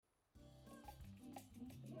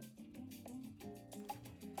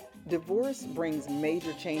Divorce brings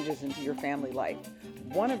major changes into your family life.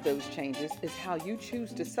 One of those changes is how you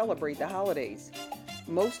choose to celebrate the holidays.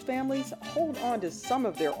 Most families hold on to some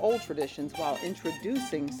of their old traditions while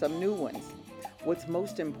introducing some new ones. What's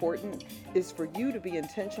most important is for you to be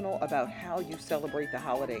intentional about how you celebrate the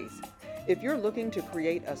holidays. If you're looking to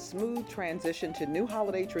create a smooth transition to new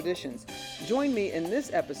holiday traditions, join me in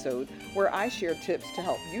this episode where I share tips to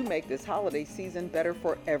help you make this holiday season better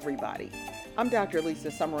for everybody. I'm Dr.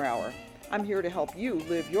 Lisa Summerour. I'm here to help you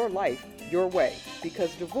live your life your way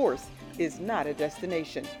because divorce is not a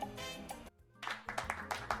destination.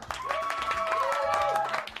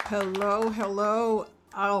 Hello, hello.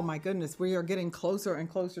 Oh my goodness, we are getting closer and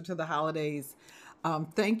closer to the holidays.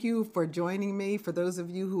 Thank you for joining me. For those of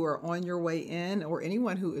you who are on your way in or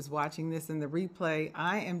anyone who is watching this in the replay,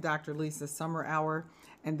 I am Dr. Lisa Summerour,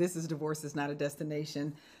 and this is Divorce is Not a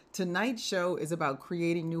Destination. Tonight's show is about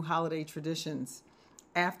creating new holiday traditions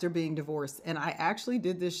after being divorced. And I actually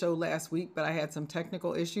did this show last week, but I had some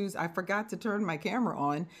technical issues. I forgot to turn my camera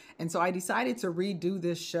on, and so I decided to redo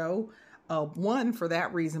this show. One, for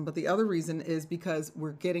that reason, but the other reason is because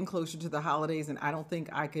we're getting closer to the holidays and I don't think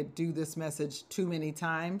I could do this message too many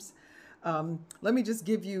times. Let me just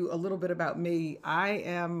give you a little bit about me. I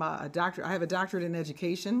am a doctor. I have a doctorate in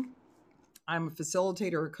education. I'm a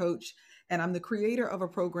facilitator, a coach, and I'm the creator of a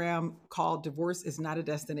program called Divorce is Not a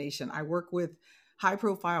Destination. I work with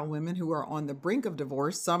high-profile women who are on the brink of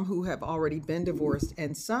divorce, some who have already been divorced,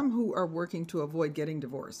 and some who are working to avoid getting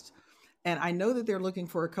divorced. And I know that they're looking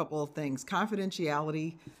for a couple of things: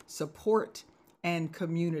 confidentiality, support, and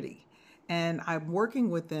community. And I'm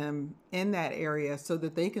working with them in that area so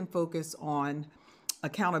that they can focus on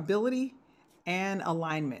accountability and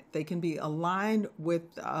alignment. They can be aligned with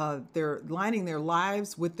their aligning their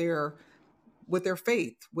lives with their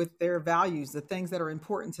faith, with their values, the things that are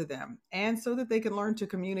important to them, and so that they can learn to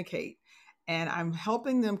communicate. And I'm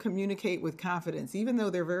helping them communicate with confidence. Even though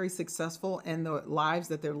they're very successful in the lives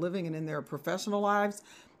that they're living and in their professional lives,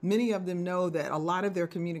 many of them know that a lot of their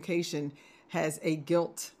communication has a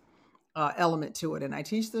guilt element to it. And I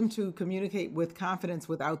teach them to communicate with confidence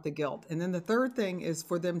without the guilt. And then the third thing is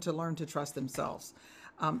for them to learn to trust themselves.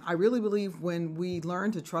 I really believe when we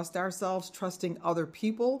learn to trust ourselves, trusting other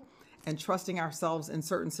people and trusting ourselves in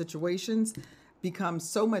certain situations becomes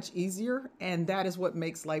so much easier, and that is what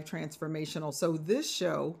makes life transformational. So this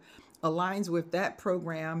show aligns with that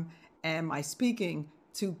program and my speaking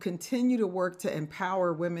to continue to work to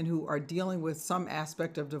empower women who are dealing with some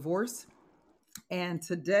aspect of divorce. And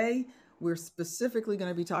today we're specifically going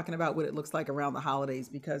to be talking about what it looks like around the holidays,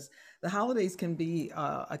 because the holidays can be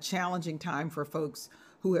a challenging time for folks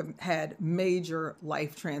who have had major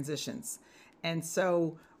life transitions. And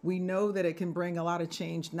so we know that it can bring a lot of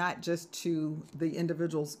change, not just to the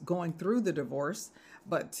individuals going through the divorce,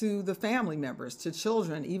 but to the family members, to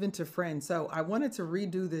children, even to friends. So I wanted to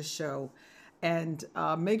redo this show and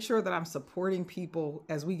make sure that I'm supporting people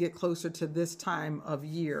as we get closer to this time of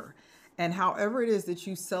year. And however it is that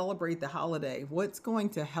you celebrate the holiday, what's going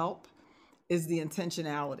to help is the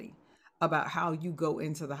intentionality about how you go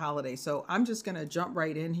into the holiday. So I'm just going to jump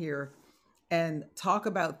right in here and talk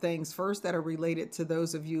about things first that are related to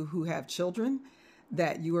those of you who have children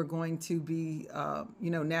that you are going to be,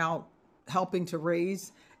 now helping to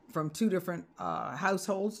raise from two different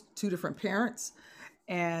households, two different parents.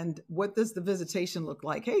 And what does the visitation look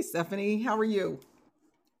like? Hey, Stephanie, how are you?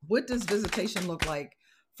 What does visitation look like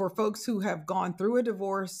for folks who have gone through a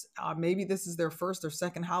divorce? Maybe this is their first or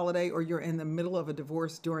second holiday, or you're in the middle of a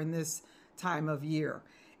divorce during this time of year.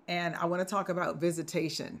 And I want to talk about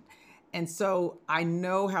visitation. And so I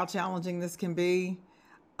know how challenging this can be,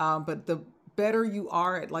 but the better you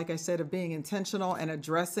are at, like I said, of being intentional and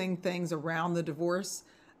addressing things around the divorce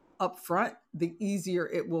up front, the easier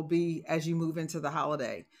it will be as you move into the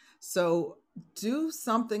holiday. So do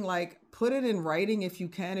something like put it in writing if you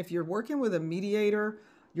can. If you're working with a mediator,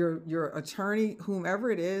 your attorney,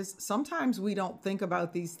 whomever it is, sometimes we don't think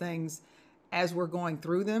about these things as we're going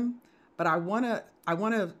through them. But I want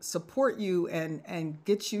to support you and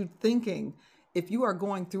get you thinking. If you are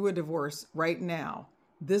going through a divorce right now,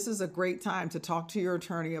 this is a great time to talk to your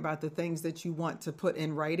attorney about the things that you want to put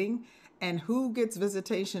in writing and who gets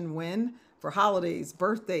visitation when, for holidays,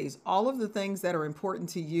 birthdays, all of the things that are important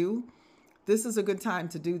to you. This is a good time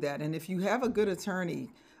to do that. And if you have a good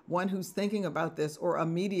attorney, one who's thinking about this, or a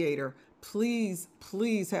mediator, please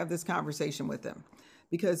have this conversation with them.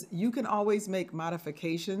 Because you can always make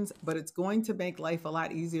modifications, but it's going to make life a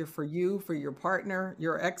lot easier for you, for your partner,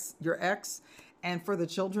 your ex, and for the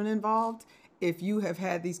children involved if you have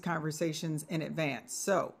had these conversations in advance.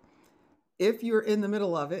 So if you're in the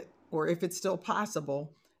middle of it, or if it's still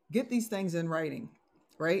possible, get these things in writing,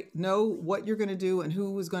 right? Know what you're going to do and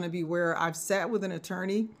who is going to be where. I've sat with an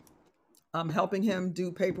attorney, helping him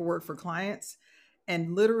do paperwork for clients,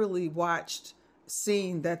 and literally watched,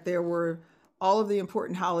 seen that there were all of the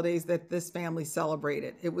important holidays that this family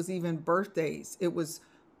celebrated. It was even birthdays. It was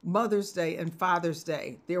Mother's Day and Father's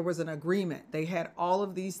Day. There was an agreement. They had all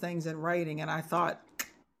of these things in writing. And I thought,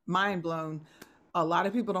 mind blown. A lot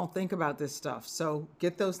of people don't think about this stuff. So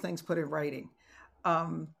get those things put in writing.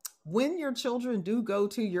 Um, when your children do go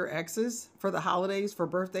to your exes for the holidays, for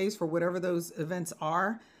birthdays, for whatever those events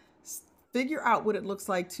are, figure out what it looks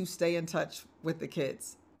like to stay in touch with the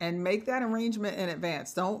kids and make that arrangement in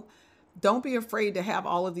advance. Don't be afraid to have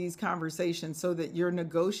all of these conversations so that you're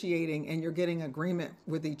negotiating and you're getting agreement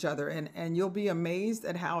with each other, and you'll be amazed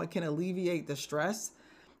at how it can alleviate the stress.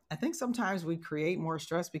 I think sometimes we create more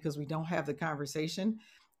stress because we don't have the conversation,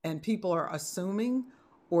 and people are assuming,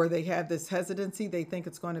 or they have this hesitancy. They think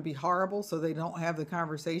it's going to be horrible, so they don't have the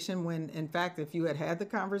conversation. When in fact, if you had the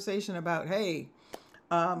conversation about, hey,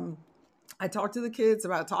 I talk to the kids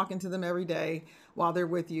about talking to them every day while they're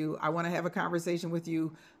with you. I want to have a conversation with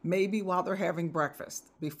you, maybe while they're having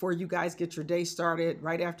breakfast, before you guys get your day started,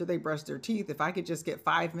 right after they brush their teeth. If I could just get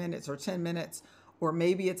 5 minutes or 10 minutes, or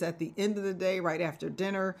maybe it's at the end of the day, right after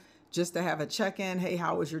dinner, just to have a check in. Hey,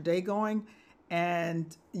 how was your day going?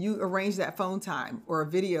 And you arrange that phone time or a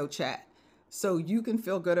video chat so you can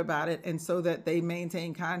feel good about it and so that they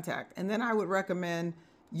maintain contact. And then I would recommend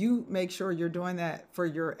you make sure you're doing that for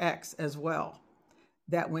your ex as well.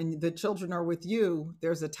 That when the children are with you,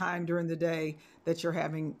 there's a time during the day that you're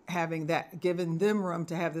having that, giving them room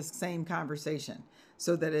to have this same conversation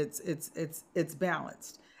so that it's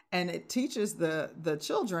balanced. And it teaches the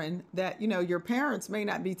children that, your parents may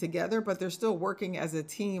not be together, but they're still working as a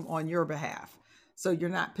team on your behalf. So you're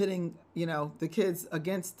not pitting, the kids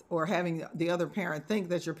against, or having the other parent think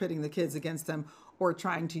that you're pitting the kids against them or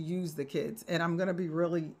trying to use the kids. And I'm going to be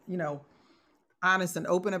really, honest and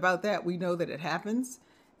open about that. We know that it happens.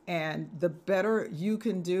 And the better you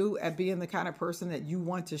can do at being the kind of person that you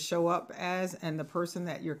want to show up as, and the person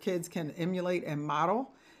that your kids can emulate and model,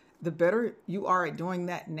 the better you are at doing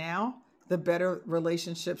that now, the better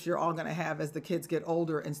relationships you're all going to have as the kids get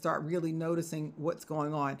older and start really noticing what's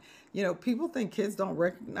going on. People think kids don't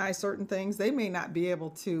recognize certain things. They may not be able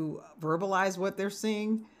to verbalize what they're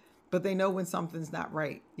seeing, but they know when something's not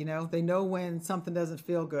right. They know when something doesn't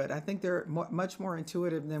feel good. I think they're much more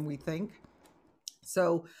intuitive than we think.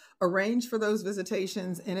 So arrange for those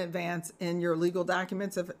visitations in advance in your legal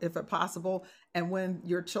documents, if possible. And when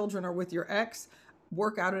your children are with your ex,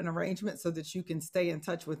 work out an arrangement so that you can stay in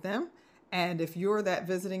touch with them. And if you're that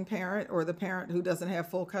visiting parent, or the parent who doesn't have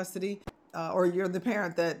full custody, or you're the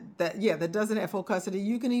parent that doesn't have full custody,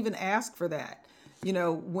 you can even ask for that.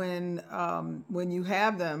 When you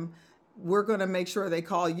have them, we're going to make sure they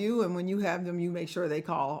call you, and when you have them, you make sure they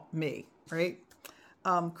call me, right?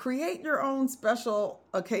 Create your own special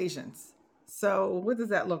occasions. So what does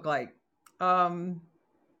that look like?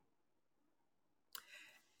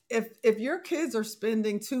 If your kids are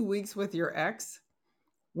spending 2 weeks with your ex,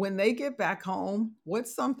 when they get back home,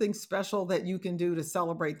 what's something special that you can do to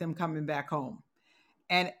celebrate them coming back home?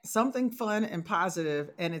 And something fun and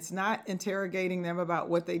positive, and it's not interrogating them about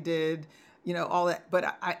what they did, all that.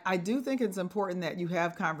 But I do think it's important that you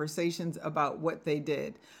have conversations about what they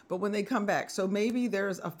did. But when they come back, so maybe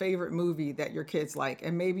there's a favorite movie that your kids like,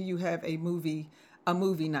 and maybe you have a movie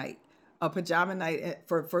night, a pajama night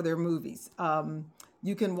for their movies.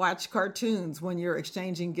 You can watch cartoons when you're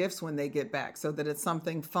exchanging gifts when they get back, so that it's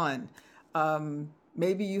something fun.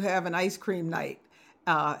 Maybe you have an ice cream night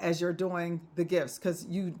as you're doing the gifts, because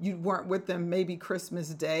you weren't with them maybe Christmas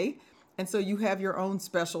Day, and so you have your own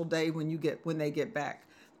special day when they get back.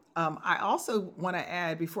 I also want to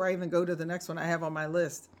add, before I even go to the next one I have on my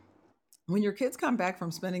list, when your kids come back from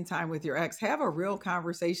spending time with your ex, have a real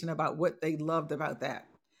conversation about what they loved about that.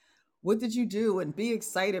 What did you do? And be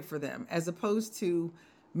excited for them, as opposed to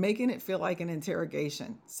making it feel like an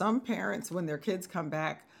interrogation. Some parents, when their kids come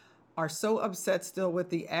back, are so upset still with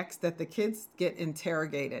the ex that the kids get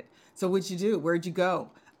interrogated. So what'd you do? Where'd you go?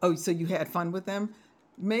 Oh, so you had fun with them?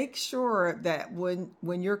 Make sure that when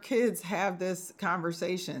your kids have this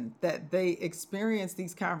conversation, that they experience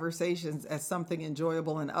these conversations as something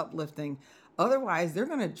enjoyable and uplifting. Otherwise, they're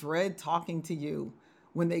going to dread talking to you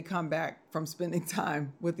when they come back from spending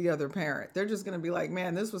time with the other parent. They're just going to be like,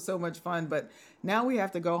 man, this was so much fun, but now we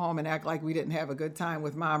have to go home and act like we didn't have a good time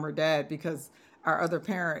with mom or dad because our other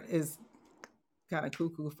parent is kind of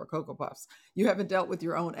cuckoo for Cocoa Puffs. You haven't dealt with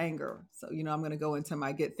your own anger. So, I'm going to go into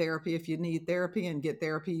my get therapy if you need therapy, and get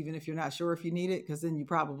therapy even if you're not sure if you need it, because then you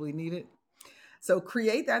probably need it. So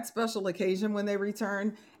create that special occasion when they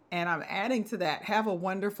return. And I'm adding to that, have a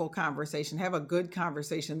wonderful conversation, have a good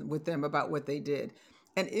conversation with them about what they did.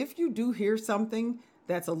 And if you do hear something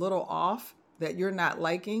that's a little off that you're not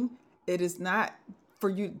liking, it is not for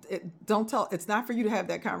you. Don't tell, it's not for you to have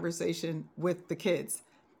that conversation with the kids.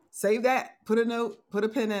 Save that, put a note, put a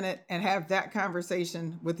pin in it, and have that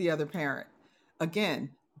conversation with the other parent. Again,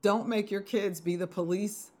 don't make your kids be the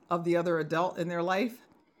police of the other adult in their life,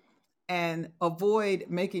 and avoid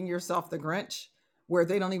making yourself the Grinch where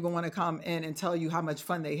they don't even want to come in and tell you how much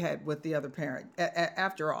fun they had with the other parent.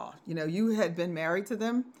 After all, you had been married to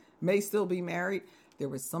them, may still be married. There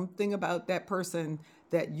was something about that person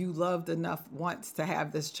that you loved enough once to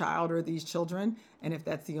have this child or these children. And if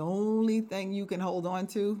that's the only thing you can hold on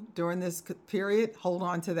to during this period, hold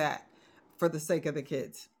on to that for the sake of the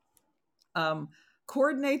kids. Um,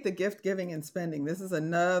 Coordinate the gift giving and spending. This is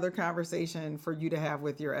another conversation for you to have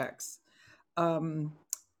with your ex. Um,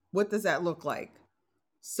 what does that look like?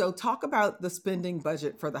 So, talk about the spending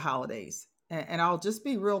budget for the holidays. And I'll just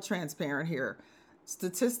be real transparent here.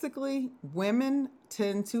 Statistically, women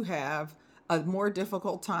tend to have a more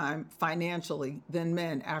difficult time financially than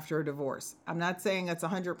men after a divorce. I'm not saying it's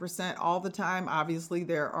 100% all the time. Obviously,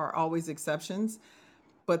 there are always exceptions,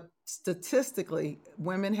 but statistically,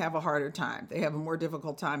 women have a harder time. They have a more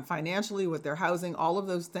difficult time financially with their housing. All of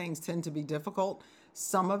those things tend to be difficult.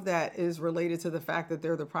 Some of that is related to the fact that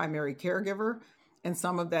they're the primary caregiver, and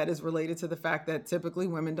some of that is related to the fact that typically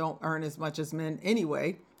women don't earn as much as men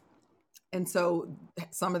anyway. And so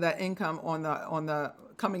some of that income on the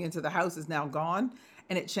coming into the house is now gone,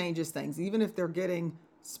 and it changes things. Even if they're getting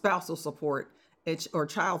spousal support, or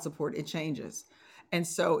child support, it changes. And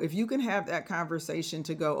so if you can have that conversation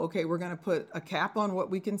to go, okay, we're going to put a cap on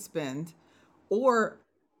what we can spend, or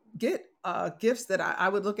get gifts that I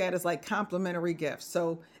would look at as like complimentary gifts.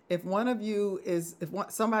 So if one of you is, if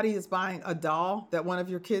somebody is buying a doll that one of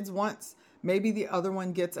your kids wants, maybe the other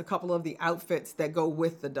one gets a couple of the outfits that go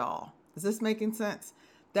with the doll. Is this making sense?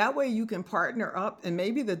 That way you can partner up, and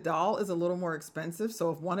maybe the doll is a little more expensive.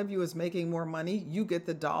 So if one of you is making more money, you get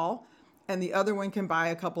the doll, and the other one can buy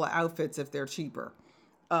a couple of outfits if they're cheaper.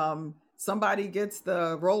 Somebody gets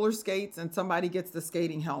the roller skates and somebody gets the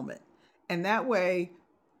skating helmet. And that way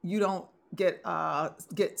you don't get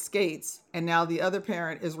skates, and now the other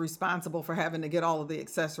parent is responsible for having to get all of the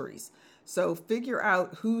accessories. So figure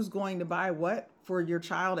out who's going to buy what for your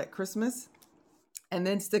child at Christmas, and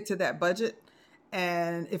then stick to that budget.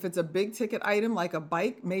 And if it's a big ticket item like a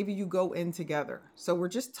bike, maybe you go in together. So we're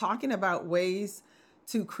just talking about ways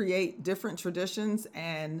to create different traditions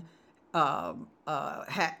and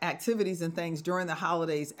activities and things during the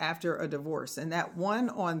holidays after a divorce. And that one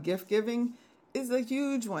on gift giving is a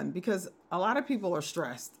huge one, because a lot of people are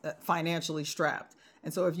stressed, financially strapped.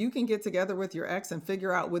 And so if you can get together with your ex and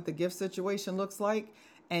figure out what the gift situation looks like,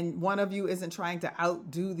 and one of you isn't trying to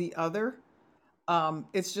outdo the other,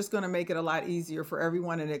 it's just going to make it a lot easier for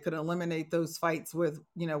everyone. And it could eliminate those fights with,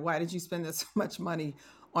 why did you spend this much money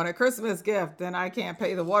on a Christmas gift and I can't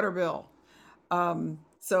pay the water bill?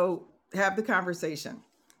 So have the conversation.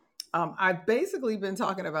 I've basically been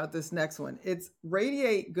talking about this next one. It's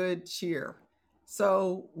radiate good cheer.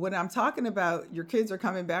 So when I'm talking about your kids are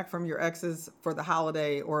coming back from your exes for the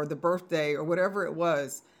holiday or the birthday or whatever it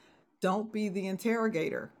was, don't be the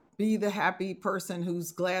interrogator. Be the happy person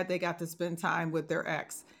who's glad they got to spend time with their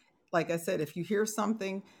ex. Like I said, if you hear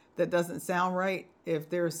something that doesn't sound right, if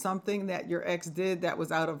there's something that your ex did that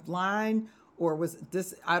was out of line or was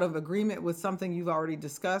out of agreement with something you've already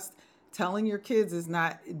discussed, telling your kids is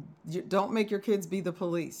not, don't make your kids be the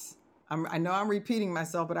police. I know I'm repeating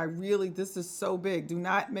myself, but this is so big. Do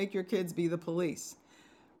not make your kids be the police.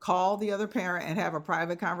 Call the other parent and have a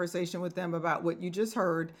private conversation with them about what you just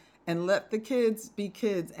heard, and let the kids be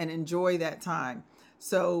kids and enjoy that time.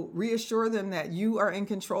 So reassure them that you are in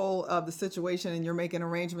control of the situation and you're making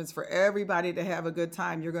arrangements for everybody to have a good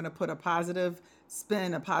time. You're going to put a positive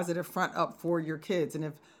spin, a positive front up for your kids. And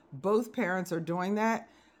if both parents are doing that,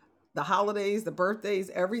 the holidays, the birthdays,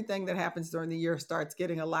 everything that happens during the year starts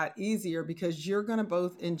getting a lot easier, because you're going to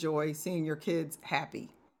both enjoy seeing your kids happy,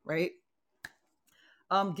 right?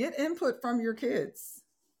 Get input from your kids.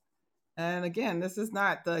 And again, this is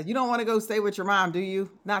not you don't want to go stay with your mom, do you?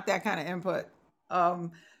 Not that kind of input.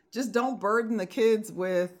 Um, just don't burden the kids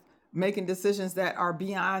with making decisions that are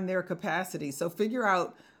beyond their capacity. So figure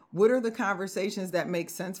out what are the conversations that make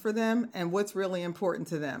sense for them and what's really important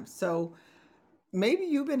to them. So maybe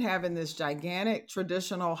you've been having this gigantic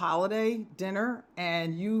traditional holiday dinner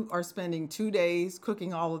and you are spending 2 days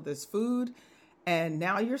cooking all of this food, and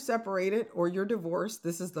now you're separated or you're divorced.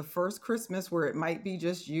 This is the first Christmas where it might be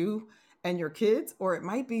just you and your kids, or it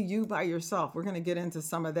might be you by yourself. We're going to get into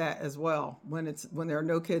some of that as well when there are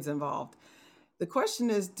no kids involved. The question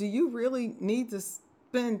is, do you really need to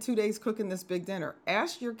spend 2 days cooking this big dinner?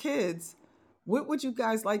 Ask your kids, what would you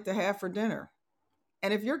guys like to have for dinner?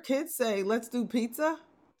 And if your kids say, let's do pizza,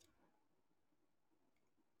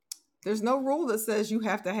 there's no rule that says you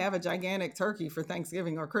have to have a gigantic turkey for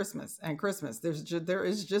Thanksgiving or Christmas and Christmas. There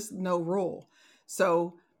is just no rule.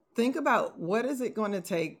 So think about, what is it going to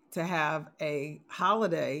take to have a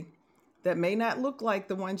holiday that may not look like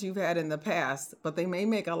the ones you've had in the past, but they may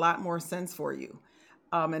make a lot more sense for you.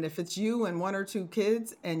 And if it's you and one or two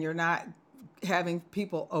kids and you're not having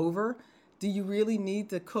people over, do you really need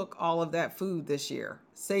to cook all of that food this year?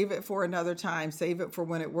 Save it for another time, save it for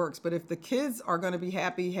when it works. But if the kids are going to be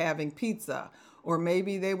happy having pizza, or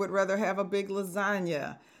maybe they would rather have a big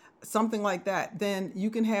lasagna, something like that, then you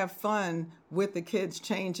can have fun with the kids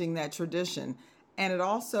changing that tradition. And it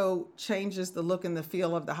also changes the look and the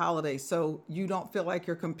feel of the holiday. So you don't feel like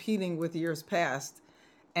you're competing with years past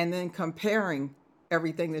and then comparing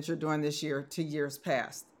everything that you're doing this year to years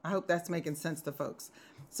past. I hope that's making sense to folks.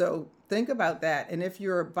 So think about that. And if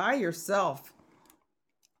you're by yourself,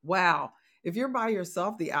 wow, if you're by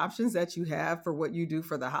yourself, the options that you have for what you do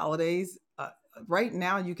for the holidays, right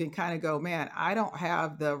now you can kind of go, man, I don't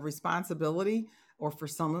have the responsibility, or for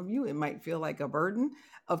some of you, it might feel like a burden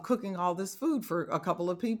of cooking all this food for a couple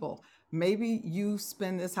of people. Maybe you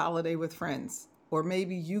spend this holiday with friends, or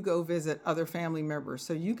maybe you go visit other family members.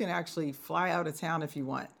 So you can actually fly out of town if you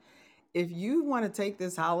want. If you want to take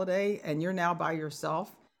this holiday and you're now by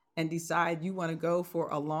yourself and decide you want to go for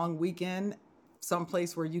a long weekend,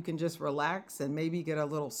 someplace where you can just relax and maybe get a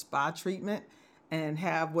little spa treatment and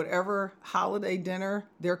have whatever holiday dinner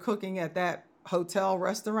they're cooking at that hotel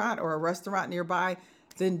restaurant or a restaurant nearby,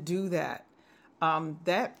 then do that.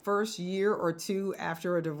 That first year or two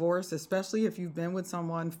after a divorce, especially if you've been with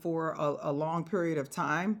someone for a long period of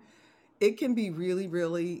time, it can be really,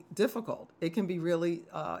 really difficult. It can be really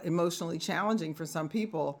emotionally challenging for some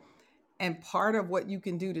people. And part of what you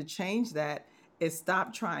can do to change that is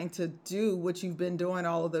stop trying to do what you've been doing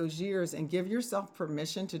all of those years and give yourself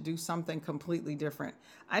permission to do something completely different.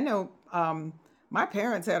 I know my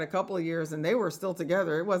parents had a couple of years and they were still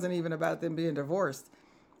together. It wasn't even about them being divorced.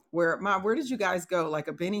 Where did you guys go? Like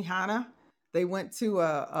a Benihana? They went to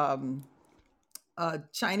a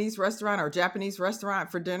Chinese restaurant or Japanese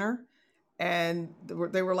restaurant for dinner, and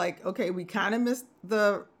they were like, okay, we kind of missed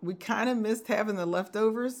having the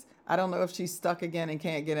leftovers. I don't know if she's stuck again and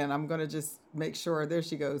can't get in. I'm going to just make sure. There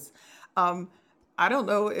she goes. um I don't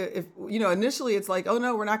know if initially it's like, oh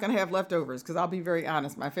no, we're not going to have leftovers, because I'll be very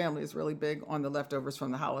honest, my family is really big on the leftovers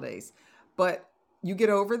from the holidays. But you get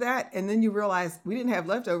over that, and then you realize we didn't have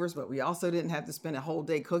leftovers, but we also didn't have to spend a whole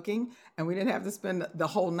day cooking, and we didn't have to spend the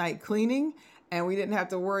whole night cleaning, and we didn't have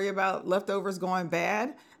to worry about leftovers going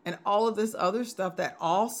bad, and all of this other stuff that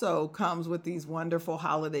also comes with these wonderful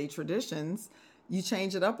holiday traditions. You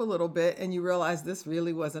change it up a little bit and you realize this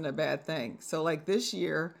really wasn't a bad thing. So, like this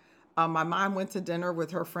year, my mom went to dinner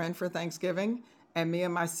with her friend for Thanksgiving, and me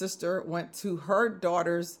and my sister went to her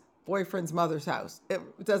daughter's boyfriend's mother's house. It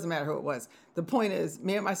doesn't matter who it was. The point is,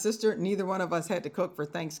 me and my sister, neither one of us had to cook for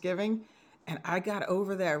Thanksgiving. And I got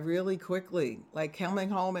over that really quickly. Like coming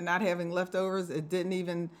home and not having leftovers, it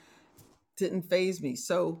didn't phase me.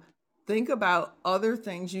 So think about other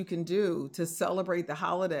things you can do to celebrate the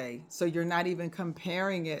holiday, so you're not even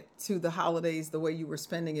comparing it to the holidays the way you were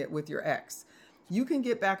spending it with your ex. You can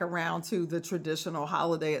get back around to the traditional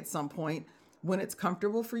holiday at some point when it's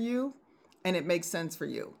comfortable for you and it makes sense for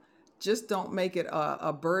you. Just don't make it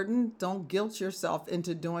a burden. Don't guilt yourself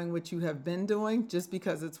into doing what you have been doing just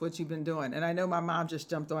because it's what you've been doing. And I know my mom just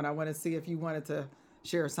jumped on. I want to see if you wanted to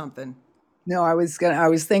share something. No, I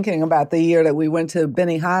was thinking about the year that we went to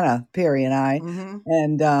Benihana, Perry and I, Mm-hmm.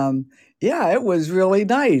 and yeah, it was really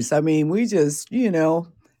nice. I mean, we just,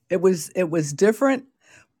 it was different.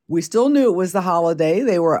 We still knew it was the holiday.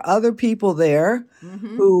 There were other people there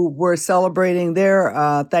Mm-hmm. who were celebrating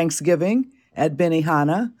their Thanksgiving at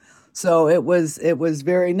Benihana, so it was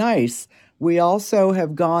very nice. We also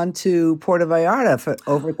have gone to Puerto Vallarta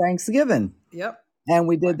over Thanksgiving, Yep. and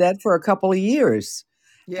we did Right. that for a couple of years.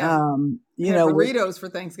 Yeah. You Had know, burritos for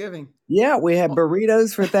Thanksgiving. yeah, we had Oh,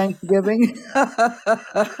 burritos for Thanksgiving.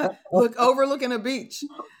 look, overlooking a beach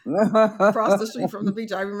across the street from the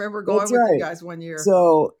beach. I remember going That's with you right. guys one year.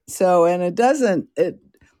 So, and it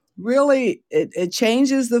really, it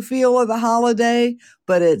changes the feel of the holiday,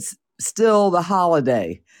 but it's still the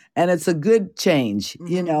holiday. And it's a good change,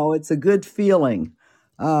 Mm-hmm. it's a good feeling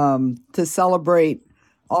to celebrate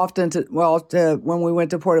often when we went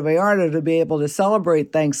to Puerto Vallarta to be able to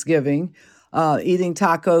celebrate Thanksgiving, eating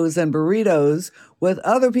tacos and burritos with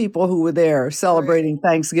other people who were there Right. celebrating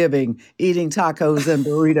Thanksgiving, eating tacos and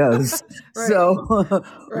burritos. Right. So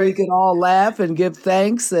we Right. could all laugh and give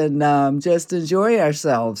thanks and just enjoy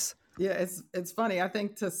ourselves. Yeah, it's funny. I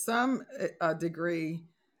think to some degree,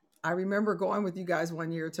 I remember going with you guys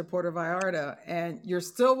one year to Puerto Vallarta, and you're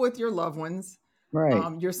still with your loved ones. Right,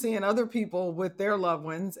 You're seeing other people with their loved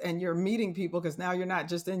ones, and you're meeting people because now you're not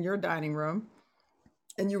just in your dining room.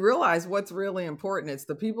 And you realize what's really important. It's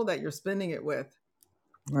the people that you're spending it with.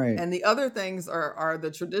 right, And the other things are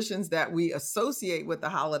the traditions that we associate with the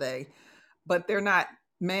holiday, but they're not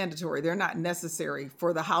mandatory. They're not necessary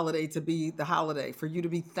for the holiday to be the holiday, for you to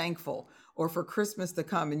be thankful, or for Christmas to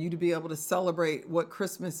come and you to be able to celebrate what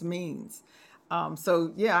Christmas means.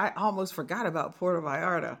 So, yeah, I almost forgot about Puerto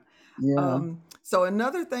Vallarta. yeah, So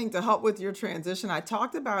another thing to help with your transition, I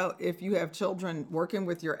talked about if you have children working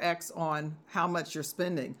with your ex on how much you're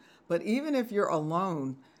spending. But even if you're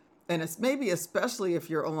alone, and it's maybe especially if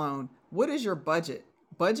you're alone, what is your budget?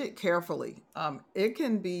 Budget carefully. It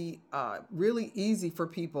can be really easy for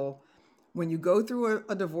people when you go through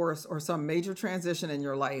a divorce or some major transition in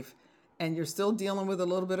your life and you're still dealing with a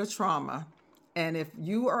little bit of trauma. And if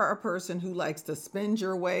you are a person who likes to spend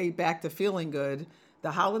your way back to feeling good,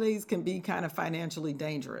 the holidays can be kind of financially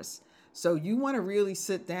dangerous. So you want to really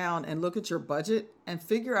sit down and look at your budget and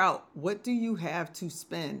figure out what do you have to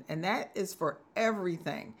spend. And that is for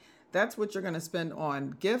everything. That's what you're going to spend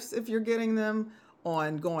on gifts if you're getting them,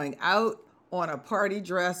 on going out, on a party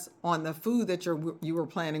dress, on the food that you were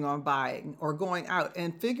planning on buying or going out,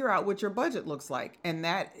 and figure out what your budget looks like. And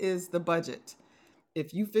that is the budget.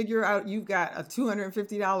 If you figure out you've got a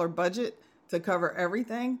 $250 budget to cover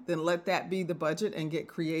everything, then let that be the budget and get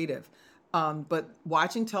creative. But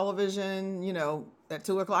watching television, at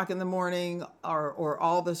 2 o'clock in the morning, or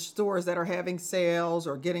all the stores that are having sales,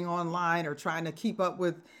 or getting online, or trying to keep up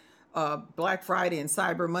with Black Friday and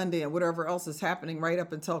Cyber Monday and whatever else is happening right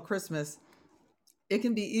up until Christmas, it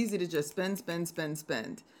can be easy to just spend, spend, spend,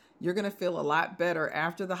 spend. You're going to feel a lot better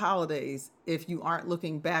after the holidays if you aren't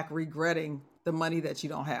looking back regretting the money that you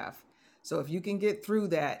don't have. So if you can get through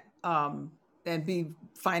that, and be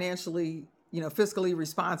financially, fiscally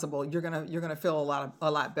responsible, you're gonna feel a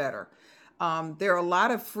lot better. There are a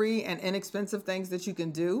lot of free and inexpensive things that you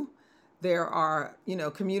can do. There are,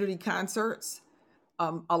 community concerts.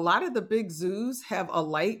 A lot of the big zoos have a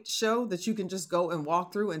light show that you can just go and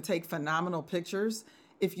walk through and take phenomenal pictures.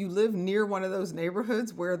 If you live near one of those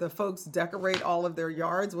neighborhoods where the folks decorate all of their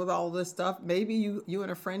yards with all this stuff, maybe you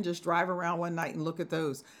and a friend just drive around one night and look at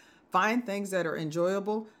those. Find things that are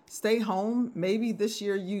enjoyable. Stay home. Maybe this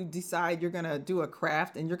year you decide you're going to do a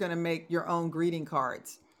craft and you're going to make your own greeting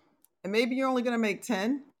cards. And maybe you're only going to make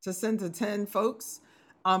 10 to send to 10 folks,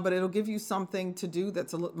 but it'll give you something to do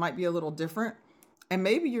that's might be a little different. And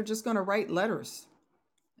maybe you're just going to write letters.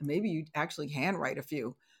 And maybe you actually handwrite a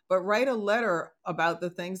few, but write a letter about the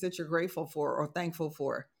things that you're grateful for or thankful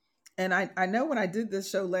for. And I know when I did this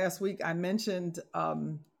show last week, I mentioned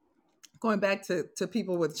going back to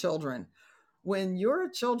people with children. When your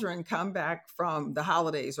children come back from the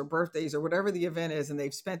holidays or birthdays or whatever the event is, and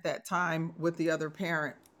they've spent that time with the other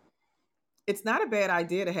parent, it's not a bad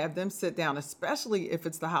idea to have them sit down, especially if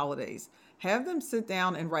it's the holidays. Have them sit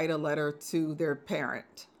down and write a letter to their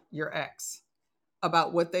parent, your ex,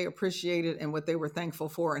 about what they appreciated and what they were thankful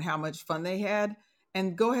for and how much fun they had.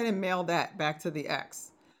 And go ahead and mail that back to the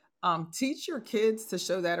ex. Teach your kids to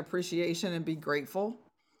show that appreciation and be grateful.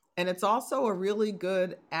 And it's also a really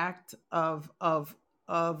good act of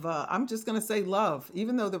I'm just going to say love.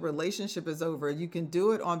 Even though the relationship is over, you can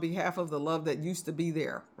do it on behalf of the love that used to be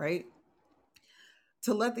there, right?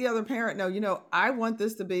 To let the other parent know, I want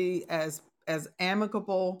this to be as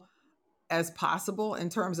amicable as possible in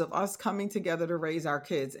terms of us coming together to raise our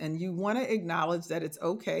kids. And you want to acknowledge that it's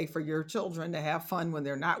okay for your children to have fun when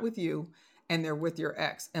they're not with you and they're with your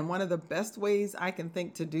ex. And one of the best ways I can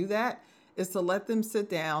think to do that is to let them sit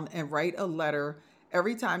down and write a letter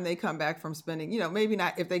every time they come back from spending, maybe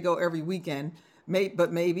not if they go every weekend,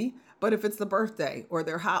 but maybe. But if it's the birthday or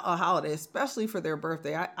a holiday, especially for their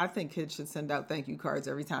birthday, I think kids should send out thank you cards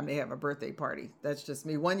every time they have a birthday party. That's just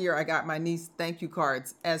me. One year I got my niece thank you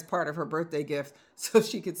cards as part of her birthday gift so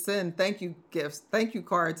she could send thank you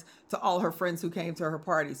cards to all her friends who came to her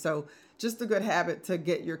party. So just a good habit to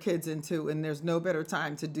get your kids into, and there's no better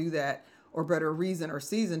time to do that or better reason or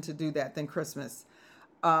season to do that than Christmas.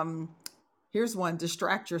 Here's one: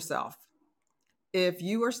 distract yourself. If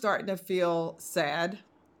you are starting to feel sad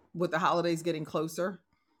with the holidays getting closer,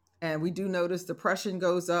 and we do notice depression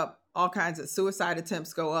goes up, all kinds of suicide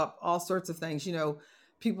attempts go up, all sorts of things.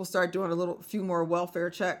 People start doing few more welfare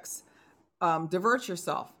checks. Divert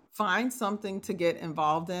yourself. Find something to get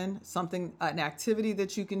involved in, an activity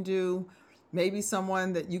that you can do, maybe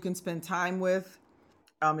someone that you can spend time with.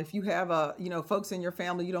 If you have folks in your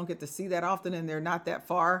family you don't get to see that often and they're not that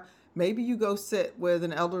far, maybe you go sit with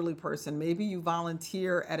an elderly person. Maybe you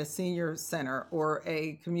volunteer at a senior center or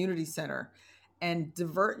a community center and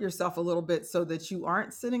divert yourself a little bit so that you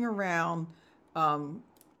aren't sitting around um,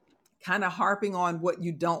 kind of harping on what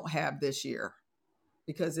you don't have this year.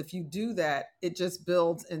 Because if you do that, it just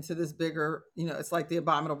builds into this bigger, it's like the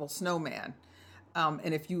abominable snowman.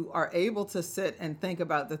 And if you are able to sit and think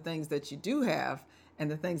about the things that you do have and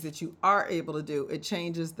the things that you are able to do, it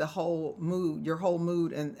changes the whole mood, your whole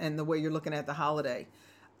mood, and the way you're looking at the holiday.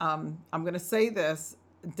 I'm going to say this: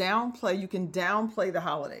 you can downplay the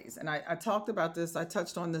holidays. And I talked about this, I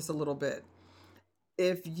touched on this a little bit.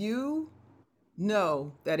 If you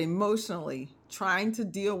know that emotionally trying to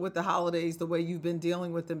deal with the holidays the way you've been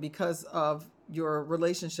dealing with them because of your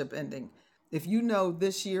relationship ending, if you know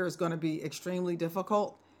this year is going to be extremely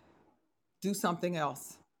difficult, do something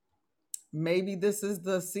else. Maybe this is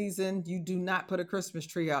the season you do not put a Christmas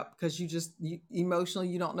tree up because emotionally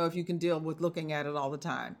you don't know if you can deal with looking at it all the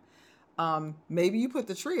time. Maybe you put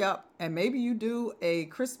the tree up and maybe you do a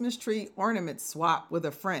Christmas tree ornament swap with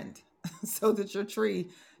a friend so that your tree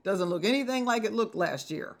doesn't look anything like it looked last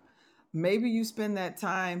year. Maybe you spend that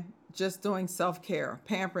time just doing self care,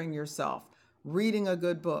 pampering yourself, reading a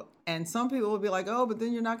good book. And some people will be like, oh, but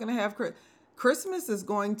then you're not going to have Christmas is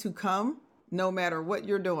going to come no matter what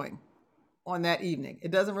you're doing on that evening. It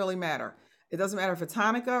doesn't really matter. It doesn't matter if it's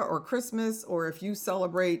Hanukkah or Christmas or if you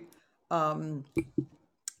celebrate, oh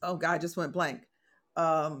God, I just went blank.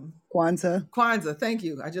 Kwanzaa. Kwanzaa, thank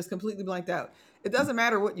you. I just completely blanked out. It doesn't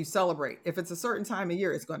matter what you celebrate. If it's a certain time of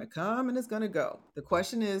year, it's going to come and it's going to go. The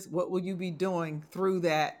question is, what will you be doing through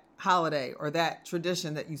that holiday or that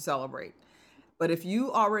tradition that you celebrate? But if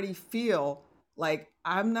you already feel like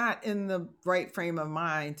I'm not in the right frame of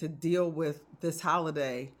mind to deal with this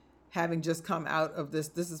holiday, having just come out of this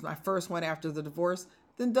is my first one after the divorce,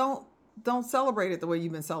 then don't celebrate it the way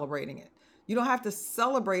you've been celebrating it. You don't have to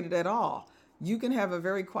celebrate it at all. You can have a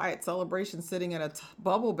very quiet celebration sitting in a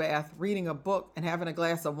bubble bath, reading a book and having a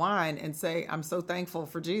glass of wine and say, I'm so thankful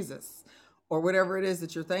for Jesus or whatever it is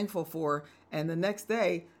that you're thankful for. And the next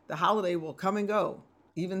day, the holiday will come and go,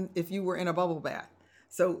 even if you were in a bubble bath.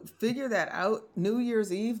 So figure that out. New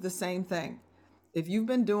Year's Eve, the same thing. If you've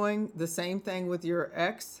been doing the same thing with your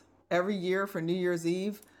ex every year for New Year's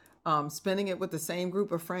Eve, spending it with the same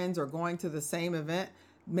group of friends or going to the same event,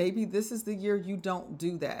 maybe this is the year you don't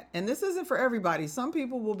do that. And this isn't for everybody. Some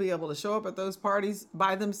people will be able to show up at those parties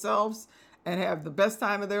by themselves and have the best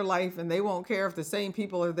time of their life, and they won't care if the same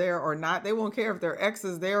people are there or not. They won't care if their ex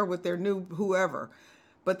is there with their new whoever.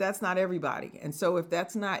 But that's not everybody. And so if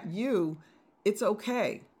that's not you, it's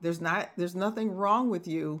okay. There's nothing wrong with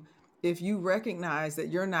you if you recognize that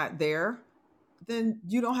you're not there, then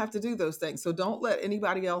you don't have to do those things. So don't let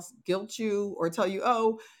anybody else guilt you or tell you,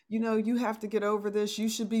 oh, you have to get over this. You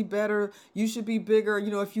should be better. You should be bigger.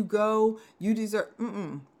 If you go, you deserve.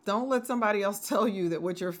 Don't let somebody else tell you that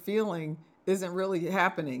what you're feeling isn't really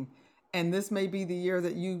happening. And this may be the year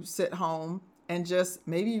that you sit home and just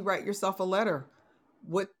maybe write yourself a letter.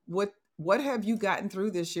 What have you gotten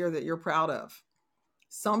through this year that you're proud of?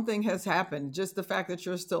 Something has happened. Just the fact that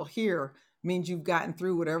you're still here means you've gotten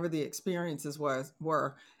through whatever the experiences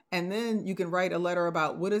were. And then you can write a letter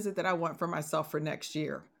about what is it that I want for myself for next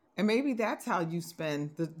year. And maybe that's how you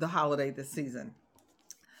spend the holiday this season.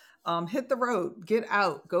 Hit the road, get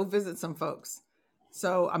out, go visit some folks.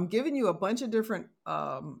 So I'm giving you a bunch of different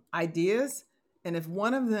ideas. And if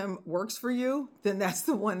one of them works for you, then that's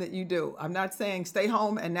the one that you do. I'm not saying stay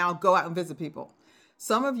home and now go out and visit people.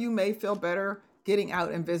 Some of you may feel better getting out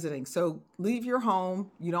and visiting. So leave your home.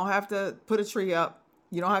 You don't have to put a tree up.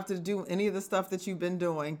 You don't have to do any of the stuff that you've been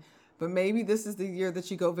doing. But maybe this is the year that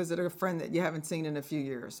you go visit a friend that you haven't seen in a few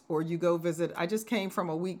years. Or you go visit. I just came from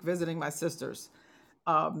a week visiting my sisters.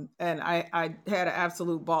 And I had an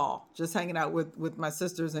absolute ball just hanging out with my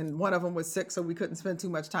sisters. And one of them was sick, so we couldn't spend too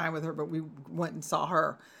much time with her, but we went and saw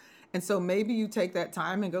her. And so maybe you take that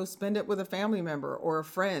time and go spend it with a family member or a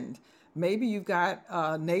friend. Maybe you've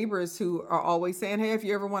got neighbors who are always saying, hey, if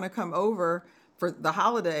you ever want to come over for the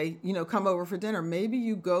holiday, come over for dinner. Maybe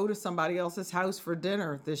you go to somebody else's house for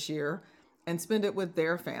dinner this year and spend it with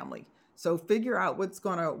their family. So figure out what's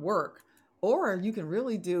going to work. Or you can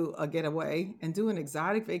really do a getaway and do an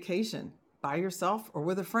exotic vacation by yourself or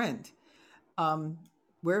with a friend.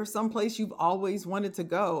 Where's someplace you've always wanted to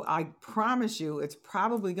go? I promise you, it's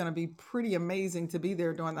probably going to be pretty amazing to be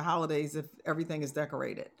there during the holidays if everything is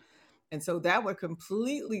decorated. And so that would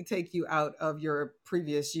completely take you out of your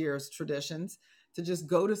previous year's traditions to just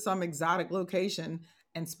go to some exotic location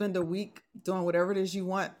and spend a week doing whatever it is you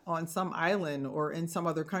want on some island or in some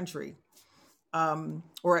other country,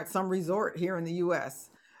 or at some resort here in the US.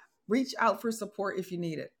 Reach out for support if you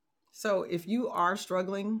need it. So if you are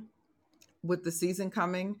struggling with the season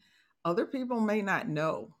coming, other people may not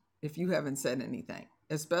know if you haven't said anything,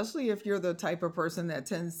 especially if you're the type of person that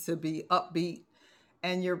tends to be upbeat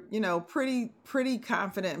and you're, pretty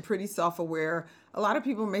confident and pretty self-aware. A lot of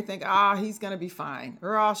people may think, he's going to be fine,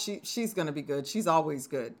 or she's going to be good. She's always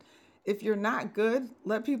good. If you're not good,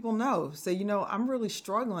 let people know. Say, I'm really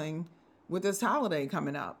struggling with this holiday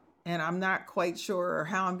coming up and I'm not quite sure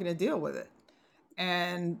how I'm going to deal with it,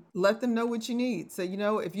 and let them know what you need. So,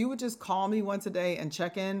 if you would just call me once a day and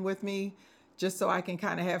check in with me, just so I can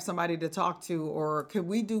kind of have somebody to talk to, or could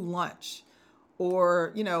we do lunch?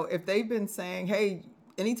 Or, if they've been saying, hey,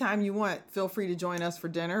 anytime you want, feel free to join us for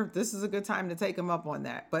dinner, this is a good time to take them up on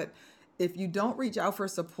that. But if you don't reach out for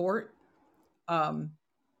support, um,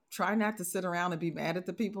 try not to sit around and be mad at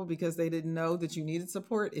the people because they didn't know that you needed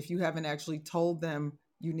support if you haven't actually told them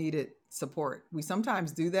you needed support. We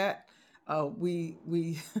sometimes do that. We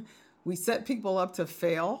we set people up to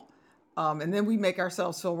fail, and then we make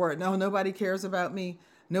ourselves feel worried. No, nobody cares about me.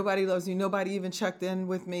 Nobody loves me. Nobody even checked in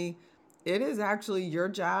with me. It is actually your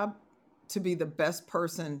job to be the best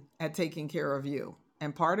person at taking care of you.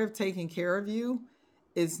 And part of taking care of you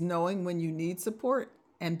is knowing when you need support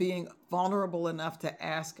and being vulnerable enough to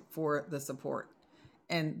ask for the support.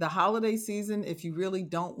 And the holiday season, if you really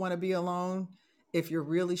don't want to be alone, if you're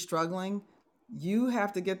really struggling, you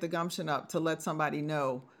have to get the gumption up to let somebody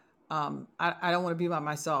know. I don't want to be by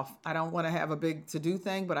myself. I don't want to have a big to do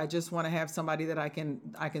thing, but I just want to have somebody that I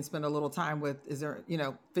can spend a little time with. Is there,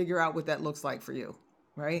 figure out what that looks like for you,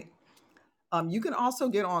 right? You can also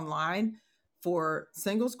get online for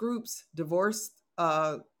singles groups, divorce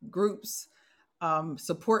groups,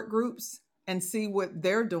 support groups, and see what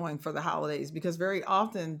they're doing for the holidays, because very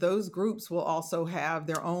often those groups will also have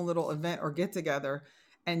their own little event or get together,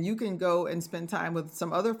 and you can go and spend time with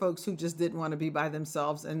some other folks who just didn't want to be by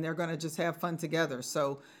themselves and they're going to just have fun together.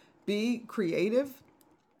 So be creative,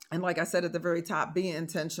 and like I said at the very top, be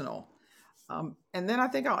intentional. And then I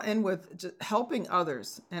think I'll end with just helping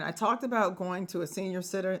others. And I talked about going to a senior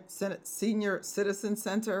citizen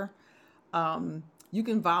center. You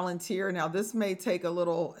can volunteer. Now, this may take a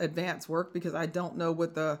little advanced work because I don't know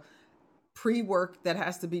what the pre work that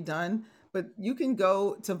has to be done, but you can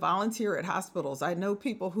go to volunteer at hospitals. I know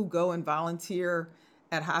people who go and volunteer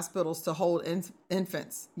at hospitals to hold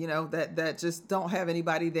infants, that just don't have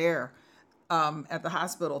anybody there, at the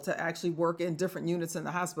hospital, to actually work in different units in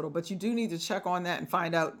the hospital. But you do need to check on that and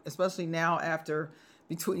find out, especially now after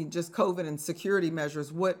between just COVID and security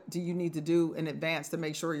measures, what do you need to do in advance to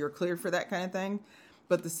make sure you're cleared for that kind of thing.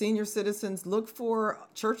 But the senior citizens, look for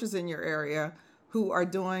churches in your area who are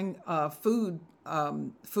doing food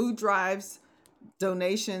drives,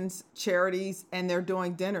 donations, charities, and they're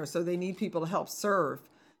doing dinner. So they need people to help serve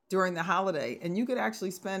during the holiday. And you could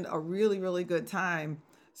actually spend a really, really good time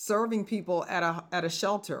serving people at a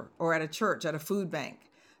shelter or at a church, at a food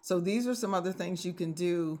bank. So these are some other things you can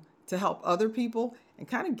do to help other people and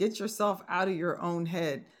kind of get yourself out of your own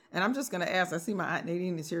head. And I'm just going to ask, I see my Aunt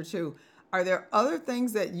Nadine is here too. Are there other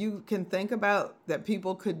things that you can think about that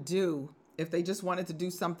people could do if they just wanted to do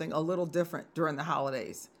something a little different during the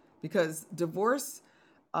holidays? Because divorce,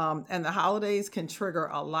 and the holidays can trigger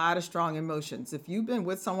a lot of strong emotions. If you've been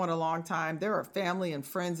with someone a long time, there are family and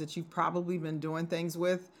friends that you've probably been doing things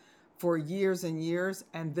with for years and years,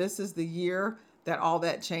 and this is the year that all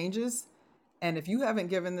that changes. And if you haven't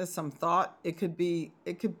given this some thought, it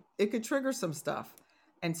could trigger some stuff.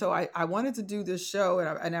 And so I wanted to do this show,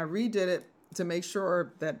 and I redid it to make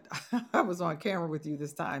sure that I was on camera with you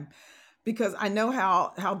this time, because I know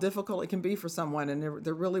how difficult it can be for someone, and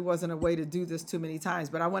there really wasn't a way to do this too many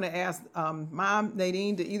times. But I want to ask, Mom,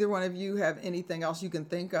 Nadine, do either one of you have anything else you can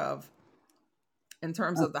think of in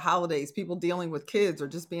terms of the holidays, people dealing with kids or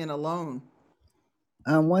just being alone?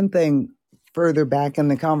 One thing further back in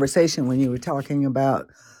the conversation when you were talking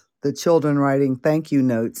about the children writing thank you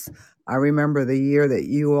notes, I remember the year that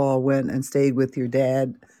you all went and stayed with your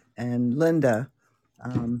dad and Linda,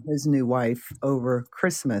 his new wife, over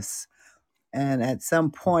Christmas. And at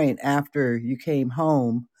some point after you came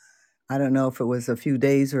home, I don't know if it was a few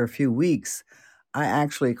days or a few weeks, I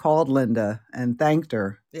actually called Linda and thanked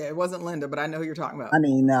her. Yeah, it wasn't Linda, but I know who you're talking I about.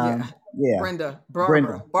 mean, Yeah. yeah, Brenda,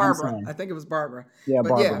 Brenda. I'm Barbara. sorry. I think it was Barbara. Yeah, But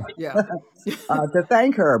Barbara. yeah, yeah. To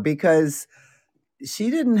thank her because she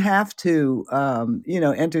didn't have to,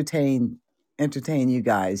 entertain you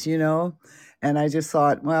guys, And I just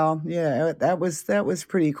thought, well, yeah, that was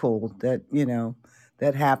pretty cool that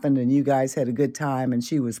that happened, and you guys had a good time, and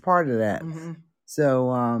she was part of that. Hmm. So,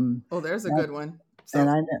 Oh, there's a good one. and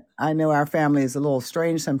So, I know our family is a little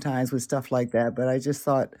strange sometimes with stuff like that, but I just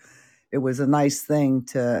thought it was a nice thing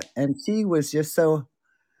and she was just so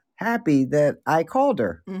happy that I called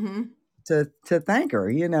her hmm, to thank her,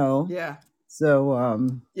 yeah.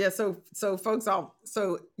 So, Yeah, so folks,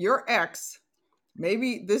 so your ex,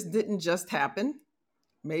 maybe this didn't just happen.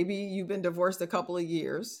 Maybe you've been divorced a couple of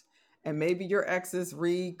years, and maybe your ex is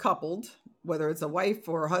recoupled, whether it's a wife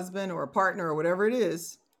or a husband or a partner or whatever it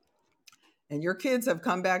is, and your kids have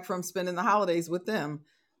come back from spending the holidays with them.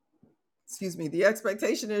 Excuse me. The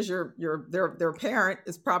expectation is their parent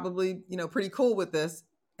is probably, pretty cool with this,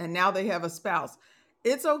 and now they have a spouse.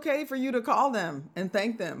 It's okay for you to call them and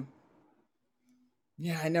thank them.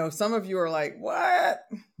 Yeah, I know some of you are like, "What?"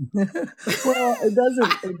 well,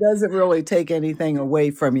 it doesn't really take anything away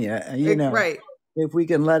from you, Right. if we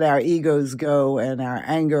can let our egos go and our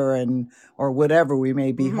anger and or whatever we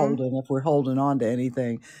may be Mhm. holding, if we're holding on to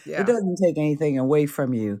anything, it Yeah. doesn't take anything away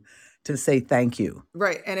from you to say thank you.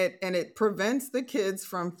 Right. And it prevents the kids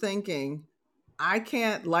from thinking, I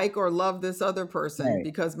can't like or love this other person Right.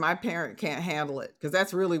 because my parent can't handle it. Because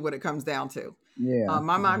that's really what it comes down to. Yeah.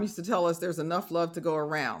 My mom used to tell us there's enough love to go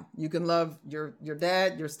around. You can love your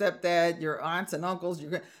dad, your stepdad, your aunts and uncles,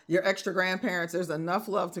 your extra grandparents. There's enough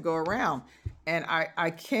love to go around. And I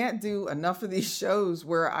can't do enough of these shows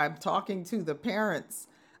where I'm talking to the parents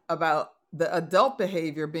about the adult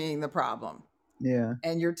behavior being the problem. Yeah.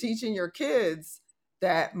 And you're teaching your kids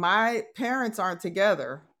that my parents aren't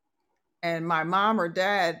together and my mom or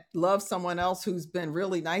dad loves someone else who's been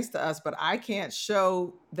really nice to us, but I can't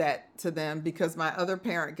show that to them because my other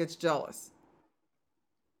parent gets jealous.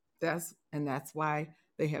 That's why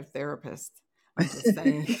they have therapists. I'm just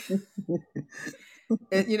saying.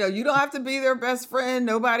 And you don't have to be their best friend.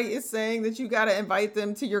 Nobody is saying that you got to invite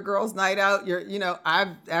them to your girls' night out.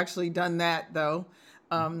 I've actually done that though.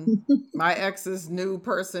 Um, my ex's new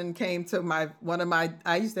person came to one of my.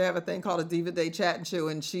 I used to have a thing called a Diva Day chat and chew,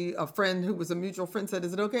 and a friend who was a mutual friend said,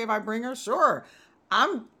 "Is it okay if I bring her?" Sure.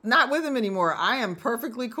 I'm not with him anymore. I am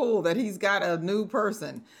perfectly cool that he's got a new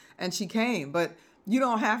person, and she came. But you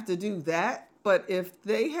don't have to do that. But if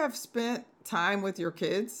they have spent time with your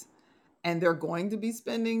kids and they're going to be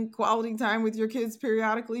spending quality time with your kids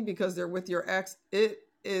periodically because they're with your ex, it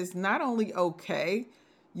is not only okay,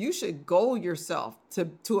 you should goal yourself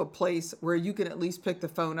to a place where you can at least pick the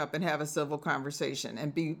phone up and have a civil conversation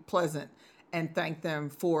and be pleasant and thank them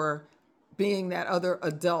for being that other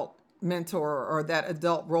adult mentor or that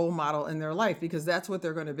adult role model in their life, because that's what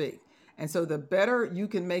they're going to be. And so the better you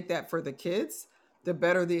can make that for the kids, the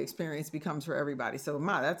better the experience becomes for everybody. So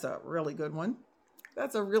that's a really good one.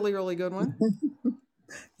 That's a really, really good one.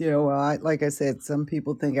 Well, like I said, some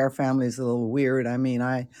people think our family is a little weird. I mean,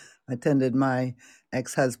 I attended my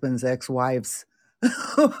ex-husband's ex-wife's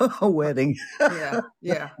wedding. Yeah,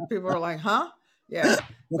 yeah. People are like, huh? Yeah,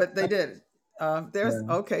 but they did. There's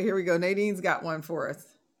Yeah. okay. Here we go. Nadine's got one for us.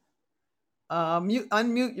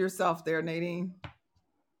 Unmute yourself there, Nadine.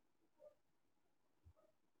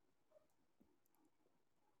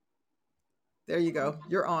 There you go.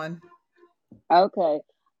 You're on. Okay.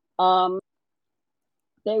 Um,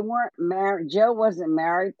 they weren't married. Joe wasn't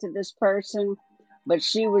married to this person, but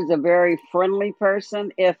she was a very friendly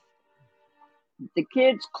person. If the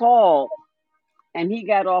kids called and he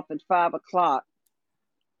got off at 5 o'clock,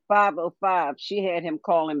 5:05, she had him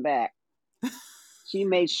calling back. She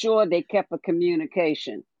made sure they kept a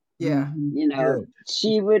communication. Yeah, Good.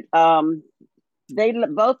 She would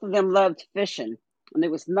both of them loved fishing, and there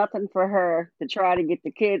was nothing for her to try to get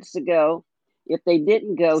the kids to go. If they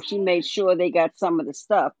didn't go, she made sure they got some of the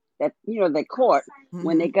stuff that they caught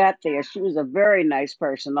when they hmm, got there. She was a very nice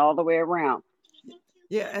person all the way around.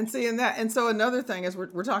 yeah. And seeing that, and so another thing is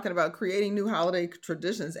we're talking about creating new holiday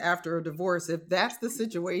traditions after a divorce. If that's the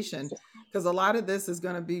situation, because a lot of this is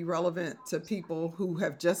going to be relevant to people who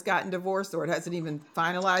have just gotten divorced or it hasn't even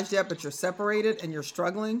finalized yet, but you're separated and you're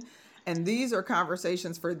struggling. And these are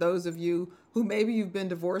conversations for those of you who maybe you've been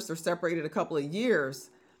divorced or separated a couple of years,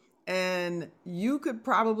 and you could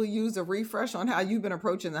probably use a refresh on how you've been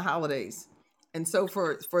approaching the holidays. And so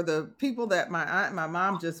for the people that my aunt and my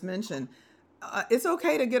mom just mentioned, it's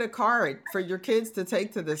okay to get a card for your kids to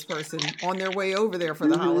take to this person on their way over there for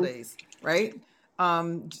the Hmm. holidays, right?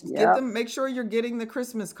 Just get Yep. them, make sure you're getting the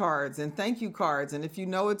Christmas cards and thank you cards. And if you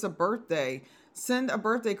know it's a birthday, send a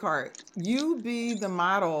birthday card. You be the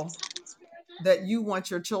model that you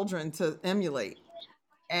want your children to emulate.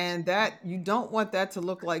 And that you don't want that to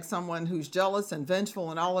look like someone who's jealous and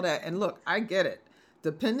vengeful and all of that. And look, I get it.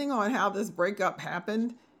 Depending on how this breakup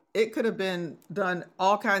happened, it could have been done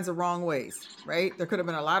all kinds of wrong ways, right? There could have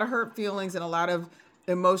been a lot of hurt feelings and a lot of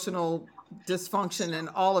emotional dysfunction and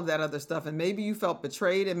all of that other stuff. And maybe you felt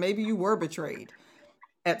betrayed and maybe you were betrayed.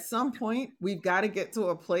 At some point, we've got to get to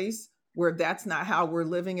a place where that's not how we're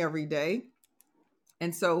living every day.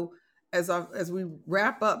 And so as we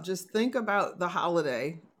wrap up, just think about the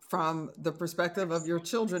holiday from the perspective of your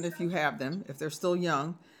children if you have them, if they're still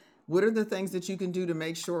young. What are the things that you can do to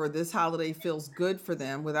make sure this holiday feels good for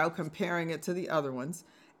them without comparing it to the other ones?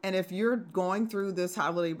 And if you're going through this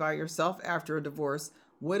holiday by yourself after a divorce,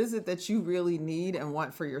 what is it that you really need and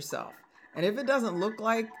want for yourself? And if it doesn't look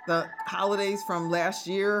like the holidays from last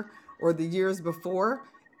year or the years before,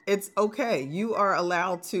 it's okay. You're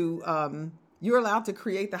allowed to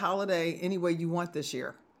create the holiday any way you want this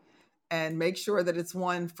year, and make sure that it's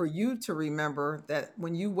one for you to remember, that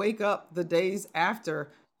when you wake up the days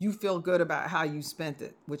after, you feel good about how you spent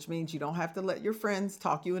it, which means you don't have to let your friends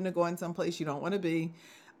talk you into going someplace you don't want to be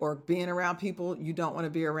or being around people you don't want to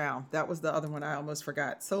be around. That was the other one I almost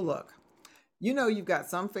forgot. So look, you've got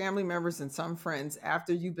some family members and some friends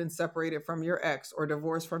after you've been separated from your ex or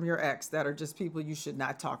divorced from your ex that are just people you should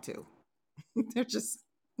not talk to. They're just,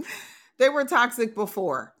 they were toxic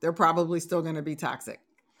before. They're probably still going to be toxic.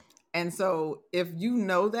 And so if you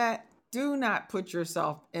know that, do not put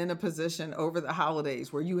yourself in a position over the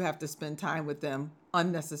holidays where you have to spend time with them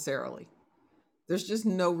unnecessarily. There's just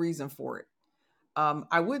no reason for it.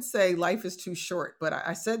 I would say life is too short, but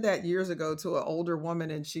I said that years ago to an older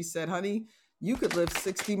woman, and she said, honey, you could live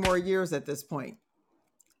 60 more years at this point.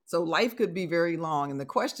 So life could be very long. And the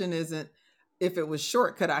question isn't if it was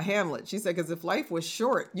short, could I handle it? She said, because if life was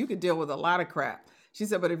short, you could deal with a lot of crap. She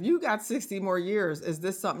said, but if you got 60 more years, is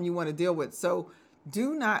this something you want to deal with? So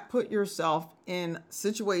do not put yourself in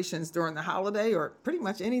situations during the holiday or pretty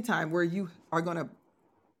much any time where you are going to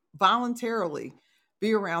voluntarily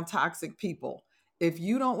be around toxic people. If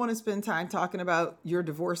you don't want to spend time talking about your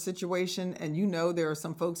divorce situation and you know there are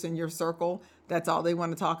some folks in your circle that's all they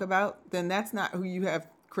want to talk about, then that's not who you have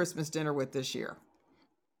Christmas dinner with this year,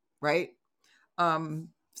 right?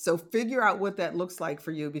 So figure out what that looks like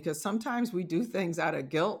for you, because sometimes we do things out of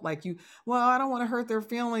guilt, like well, I don't want to hurt their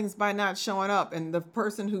feelings by not showing up. And the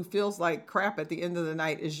person who feels like crap at the end of the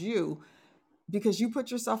night is you, because you put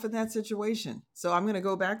yourself in that situation. So I'm going to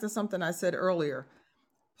go back to something I said earlier.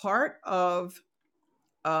 Part of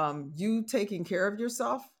you taking care of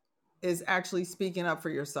yourself is actually speaking up for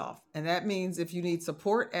yourself. And that means if you need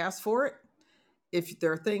support, ask for it. If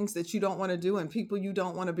there are things that you don't want to do and people you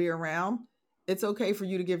don't want to be around, it's okay for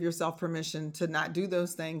you to give yourself permission to not do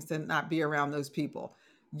those things, to not be around those people.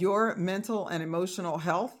 Your mental and emotional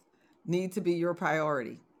health need to be your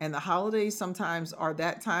priority. And the holidays sometimes are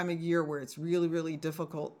that time of year where it's really, really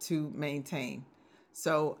difficult to maintain.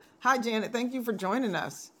 So, hi, Janet. Thank you for joining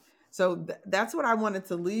us. So that's what I wanted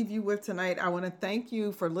to leave you with tonight. I want to thank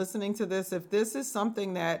you for listening to this. If this is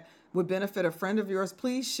something that would benefit a friend of yours,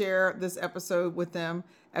 please share this episode with them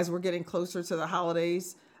as we're getting closer to the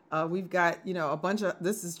holidays. We've got, a bunch of,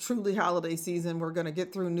 this is truly holiday season. We're going to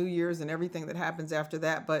get through New Year's and everything that happens after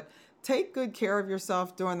that. But take good care of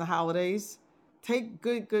yourself during the holidays. Take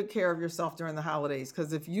good care of yourself during the holidays,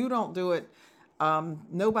 because if you don't do it,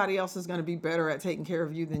 nobody else is going to be better at taking care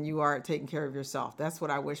of you than you are at taking care of yourself. That's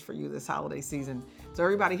what I wish for you this holiday season. So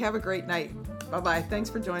everybody have a great night. Bye-bye. Thanks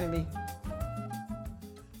for joining me.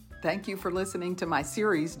 Thank you for listening to my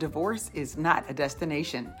series, Divorce is Not a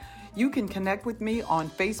Destination. You can connect with me on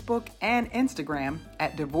Facebook and Instagram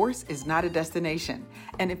at Divorce is Not a Destination.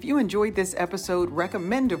 And if you enjoyed this episode,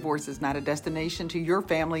 recommend Divorce is Not a Destination to your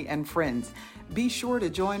family and friends. Be sure to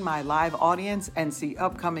join my live audience and see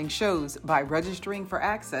upcoming shows by registering for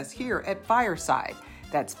access here at Fireside.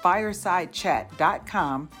 That's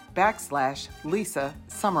firesidechat.com/Lisa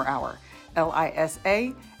Summerour.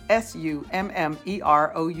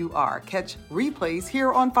 LISASUMMEROUR. Catch replays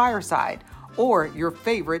here on Fireside or your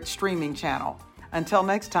favorite streaming channel. Until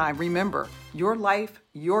next time, remember, your life,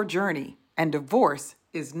 your journey, and divorce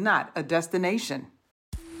is not a destination.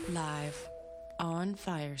 Live on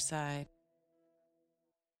Fireside.